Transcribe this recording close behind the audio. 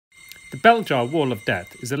The bell jar wall of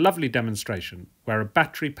death is a lovely demonstration where a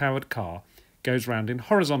battery-powered car goes round in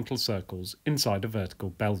horizontal circles inside a vertical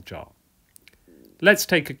bell jar. Let's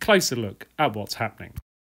take a closer look at what's happening.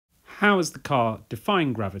 How is the car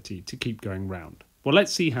defying gravity to keep going round? Well,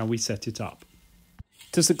 let's see how we set it up.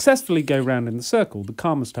 To successfully go round in the circle, the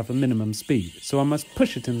car must have a minimum speed, so I must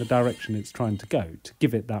push it in the direction it's trying to go to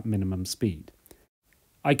give it that minimum speed.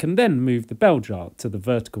 I can then move the bell jar to the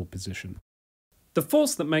vertical position. The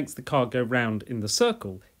force that makes the car go round in the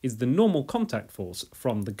circle is the normal contact force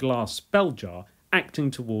from the glass bell jar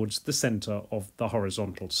acting towards the centre of the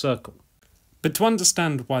horizontal circle. But to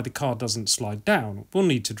understand why the car doesn't slide down, we'll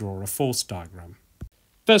need to draw a force diagram.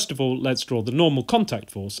 First of all, let's draw the normal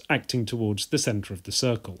contact force acting towards the centre of the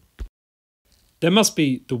circle. There must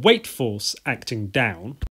be the weight force acting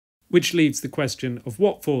down, which leaves the question of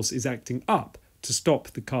what force is acting up to stop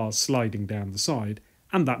the car sliding down the side,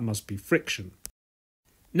 and that must be friction.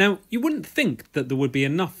 Now, you wouldn't think that there would be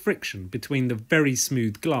enough friction between the very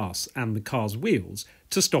smooth glass and the car's wheels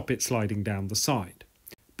to stop it sliding down the side.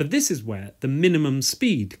 But this is where the minimum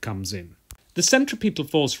speed comes in. The centripetal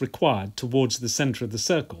force required towards the centre of the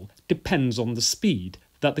circle depends on the speed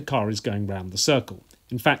that the car is going round the circle.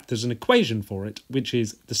 In fact, there's an equation for it, which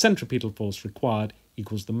is the centripetal force required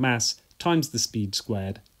equals the mass times the speed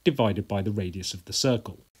squared divided by the radius of the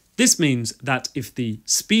circle. This means that if the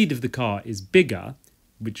speed of the car is bigger,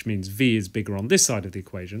 which means v is bigger on this side of the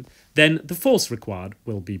equation, then the force required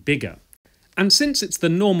will be bigger. And since it's the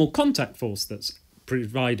normal contact force that's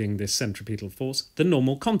providing this centripetal force, the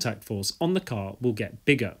normal contact force on the car will get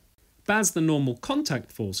bigger. But as the normal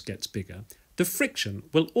contact force gets bigger, the friction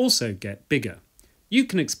will also get bigger. You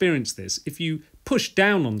can experience this if you push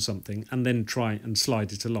down on something and then try and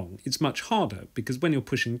slide it along. It's much harder because when you're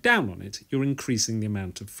pushing down on it, you're increasing the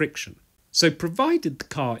amount of friction. So provided the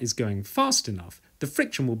car is going fast enough, the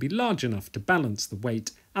friction will be large enough to balance the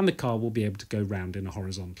weight and the car will be able to go round in a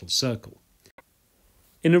horizontal circle.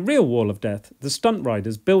 In a real wall of death, the stunt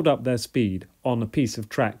riders build up their speed on a piece of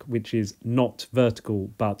track which is not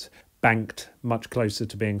vertical but banked much closer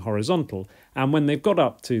to being horizontal, and when they've got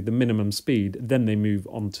up to the minimum speed, then they move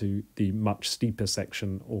onto the much steeper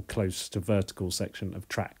section or close to vertical section of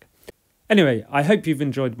track. Anyway, I hope you've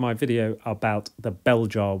enjoyed my video about the bell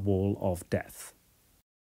jar wall of death.